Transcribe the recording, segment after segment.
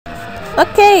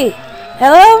Okay,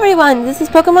 hello everyone, this is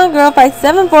Pokemon Girl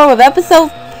 574 with episode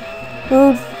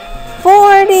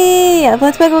 40 of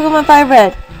Let's Play Pokemon 5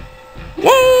 Red.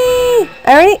 Yay!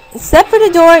 Alright, step for the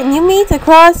door and you meet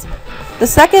across the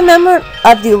second member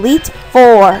of the Elite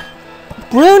 4,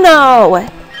 Bruno.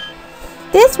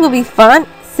 This will be fun.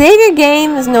 Save your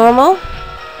game as normal.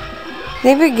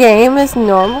 And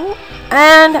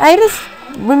I just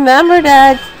remember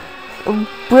that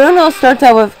Bruno starts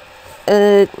out with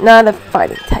not a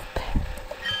fighting type.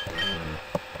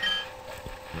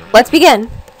 Let's begin.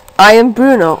 I am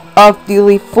Bruno of the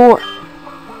Elite 4.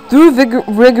 Through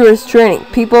rigorous training,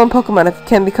 people and Pokemon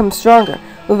can become stronger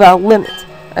without limit.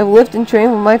 I've lived and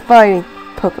trained with my fighting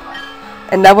Pokemon,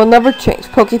 and that will never change.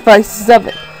 Poke5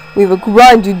 7. We will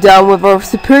grind you down with our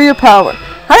superior power.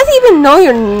 How does he even know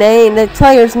your name, the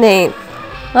player's name?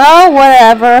 Oh,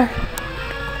 whatever.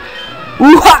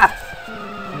 Woo-ha!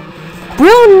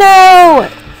 Bruno!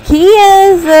 He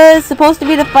is supposed to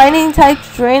be the fighting type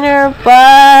trainer,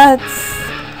 but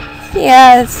he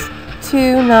has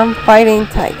two non-fighting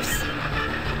types.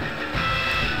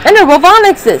 And they're both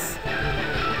Onyxes!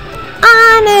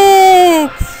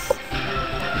 Onyx!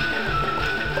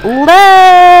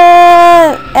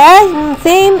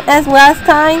 Same as last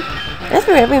time. Let's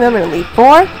remember to Elite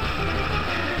 4.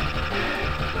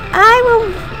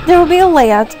 There will be a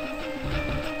layout.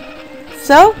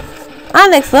 So,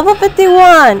 Onyx, level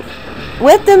 51.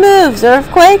 With the moves,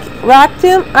 Earthquake, Rock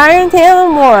Tomb, Iron Tail,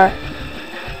 and more.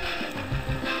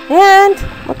 And,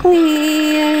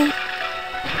 luckily,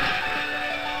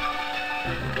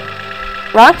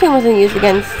 Rock Tomb wasn't used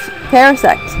against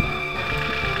Parasect.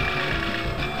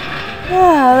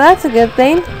 Ah, that's a good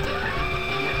thing.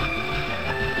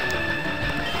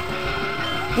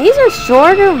 These are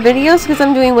shorter videos because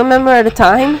I'm doing one member at a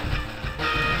time.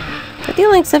 But the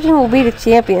only exception will be the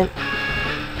champion.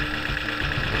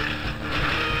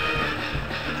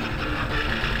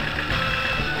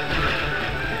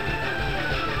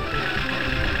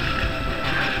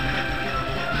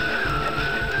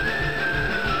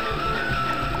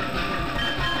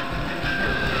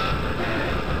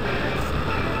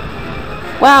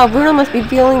 Wow, Bruno must be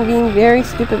being very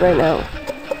stupid right now.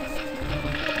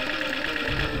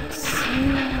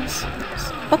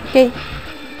 Okay.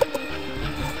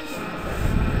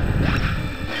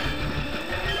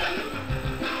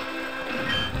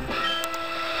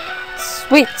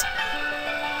 Sweet.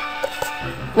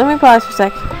 Let me pause for a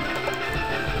sec.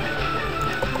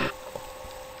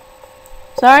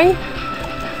 Sorry?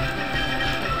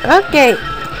 Okay.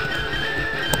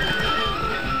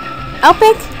 I'll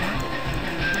pick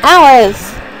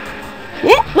Alice.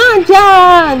 Yeah, come on,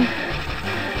 John.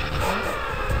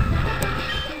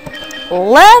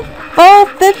 Level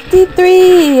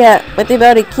 53 with the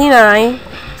ability Keen Eye,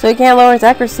 so he can't lower his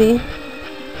accuracy.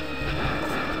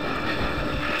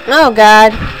 Oh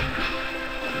god.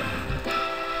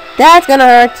 That's gonna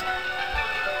hurt.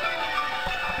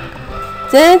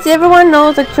 Since everyone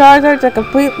knows that Charizards are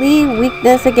completely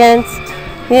weakness against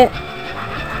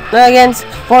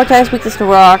 4 times weakness to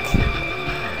rock.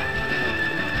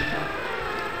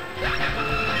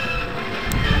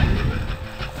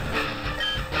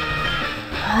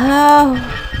 Oh.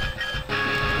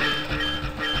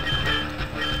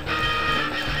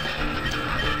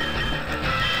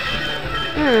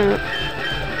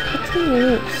 What's he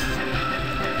use?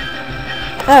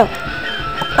 Oh.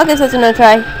 Okay, so that's another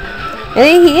try.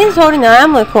 He is holding an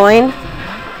Amulet coin.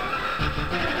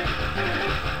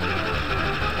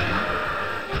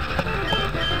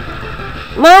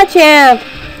 Machamp!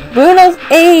 Bruno's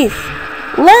ace!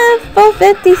 Level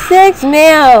 56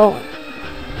 now!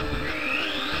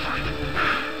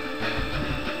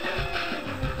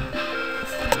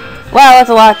 Wow, that's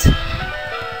a lot.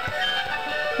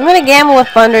 I'm gonna gamble with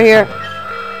Thunder here.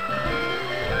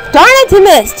 Darn it, he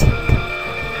missed!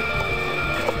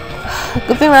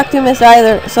 Good thing Rock 2 missed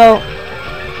either, so...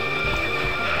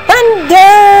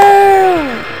 Thunder!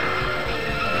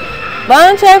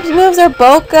 Bonchamp's moves are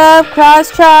Boka,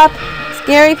 Cross Chop,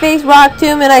 Scary Face, Rock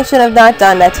Tomb, and I should have not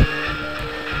done that.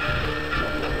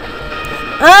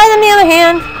 On the other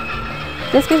hand,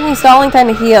 this gives me stalling time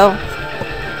to heal.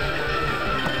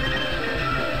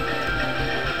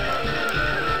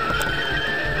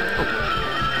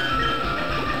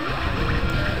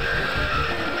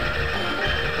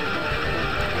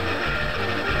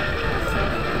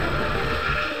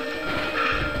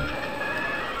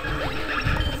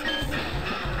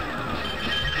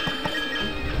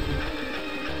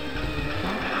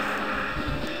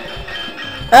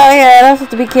 Oh yeah, I also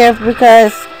have to be careful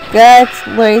because Guts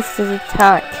wastes his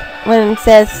attack when it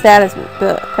says status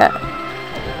book. And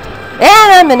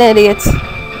I'm an idiot.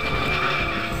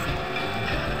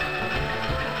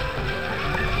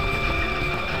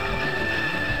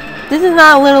 This is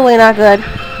not literally not good.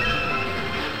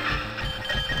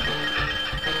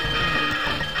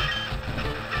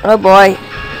 Oh boy.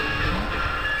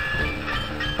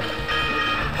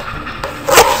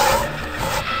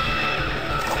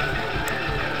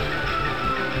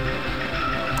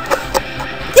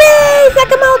 Yay!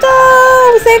 Sakamoto!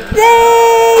 Save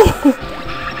day!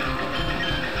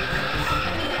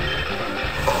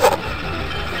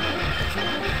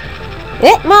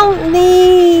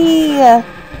 Hitmonlee!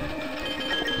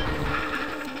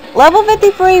 Level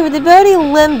 53 with the ability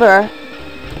Limber.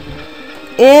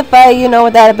 If you know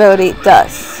what that ability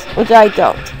does, which I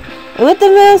don't. With the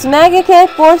moves Mega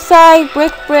Kick, Foresight,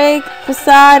 Brick Break,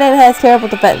 Facade, and it has terrible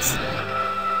defense.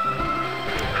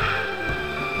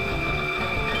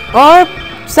 Or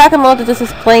Sakamoto just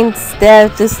is plain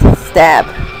stab, just stab.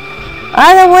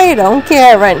 Either way, don't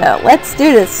care right now. Let's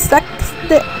do this. Suck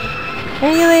the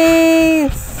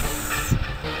release.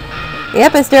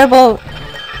 Yep, it's terrible.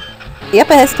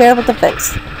 Yep, it has terrible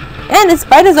defense. And its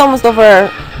fight is almost over.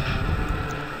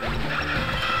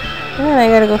 And I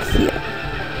gotta go here.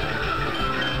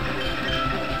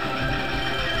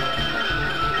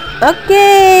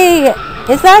 Okay!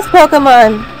 His last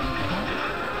Pokemon.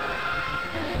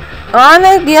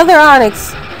 Onyx, the other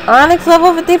Onyx. Onyx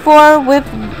level 54 with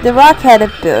the Rock Head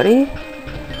ability.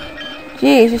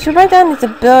 Jeez, you should write down his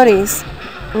abilities.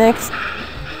 Next.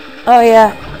 Oh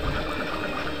yeah.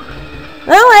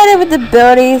 I'll write it with the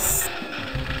abilities.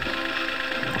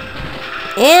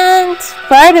 And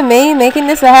prior to me making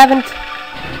this, I haven't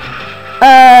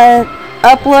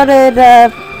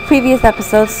uploaded previous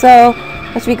episodes, so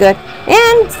that should be good.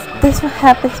 And this is what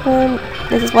happens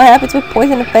when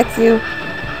poison affects you.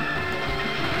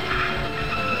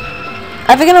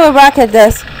 I forget what Rockhead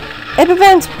does. It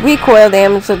prevents recoil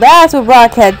damage, so that's what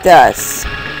Rockhead does.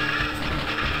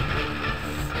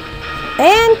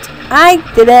 And I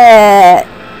did it.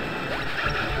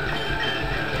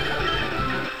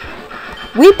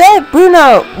 We bet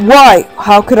Bruno. Why?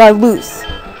 How could I lose?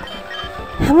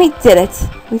 And we did it.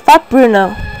 We fought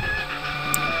Bruno.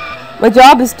 My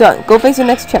job is done. Go face your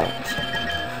next challenge.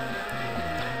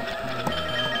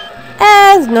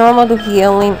 As normal, do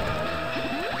healing.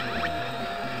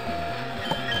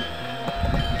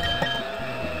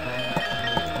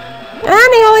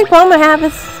 And the only problem I have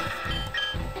is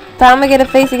time I get a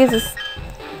face against this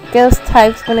ghost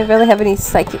types when I really have any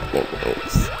psychic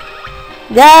moves.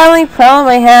 The only problem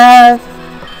I have.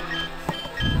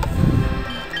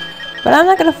 But I'm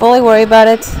not gonna fully worry about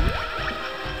it.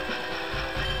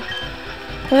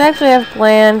 I actually have a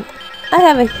plan. I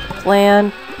have a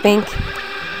plan, I think.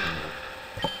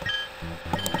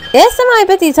 Yes, I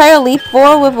bet the entire Elite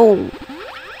Four with a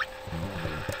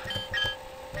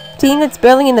team that's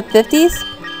barely in the 50s?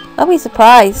 I'll be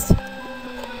surprised.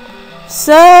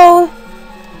 So,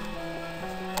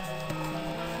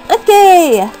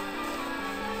 okay.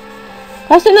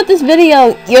 Question of this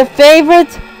video: your favorite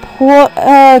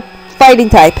fighting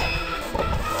type?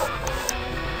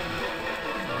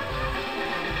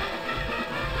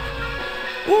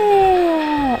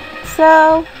 Yeah.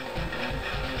 So,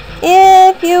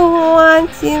 if you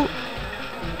want to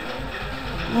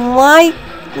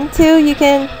you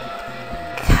can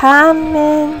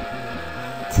comment.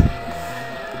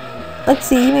 Let's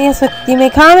see. You may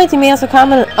comment. You may also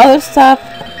comment on other stuff.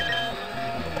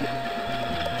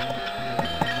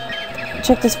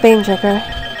 Check this fame checker.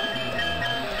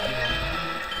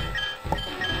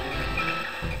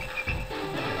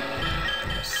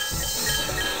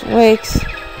 Wait.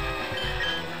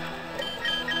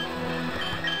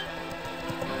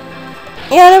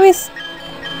 Yeah, let me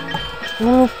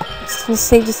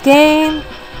save this game.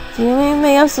 You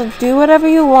may also do whatever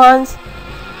you want.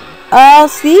 I'll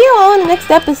see you all in the next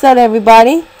episode,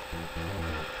 everybody.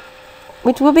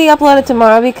 Which will be uploaded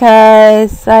tomorrow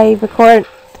because I record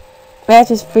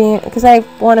matches free. Because I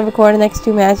want to record the next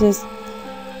 2 matches.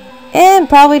 And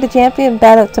probably the champion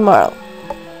battle tomorrow.